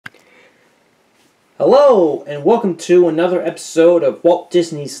Hello, and welcome to another episode of Walt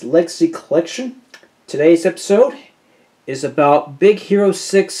Disney's Legacy Collection. Today's episode is about Big Hero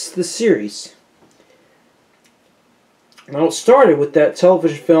 6, the series. Now, it started with that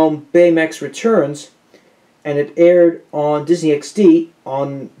television film Baymax Returns, and it aired on Disney XD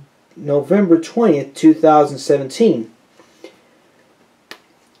on November 20th, 2017.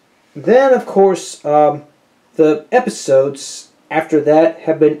 Then, of course, the episodes after that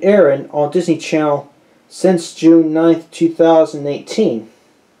have been airing on Disney Channel since June 9th, 2018.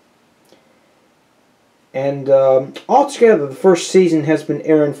 And altogether, the first season has been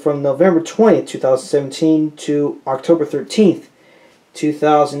airing from November 20th, 2017 to October 13th,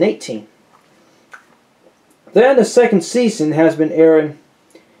 2018. Then the second season has been airing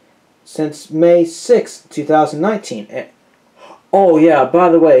since May 6th, 2019. Oh yeah, by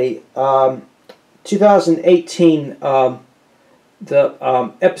the way, 2018,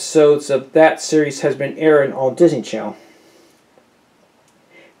 the episodes of that series has been airing on Disney Channel.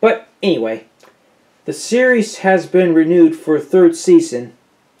 But anyway, the series has been renewed for a third season.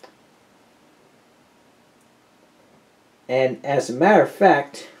 And as a matter of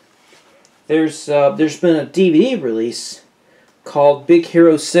fact, there's been a DVD release called Big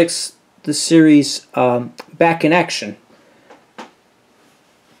Hero 6, the series Back in Action.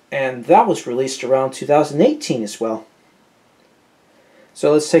 And that was released around 2018 as well.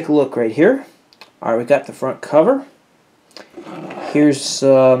 So let's take a look right here. Alright, we got the front cover. Here's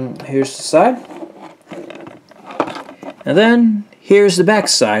the side. And then here's the back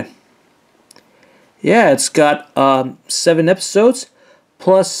side. Yeah, it's got 7 episodes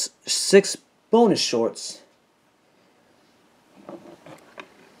plus 6 bonus shorts.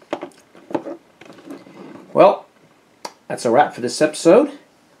 Well, that's a wrap for this episode.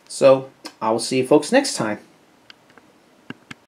 So I will see you folks next time.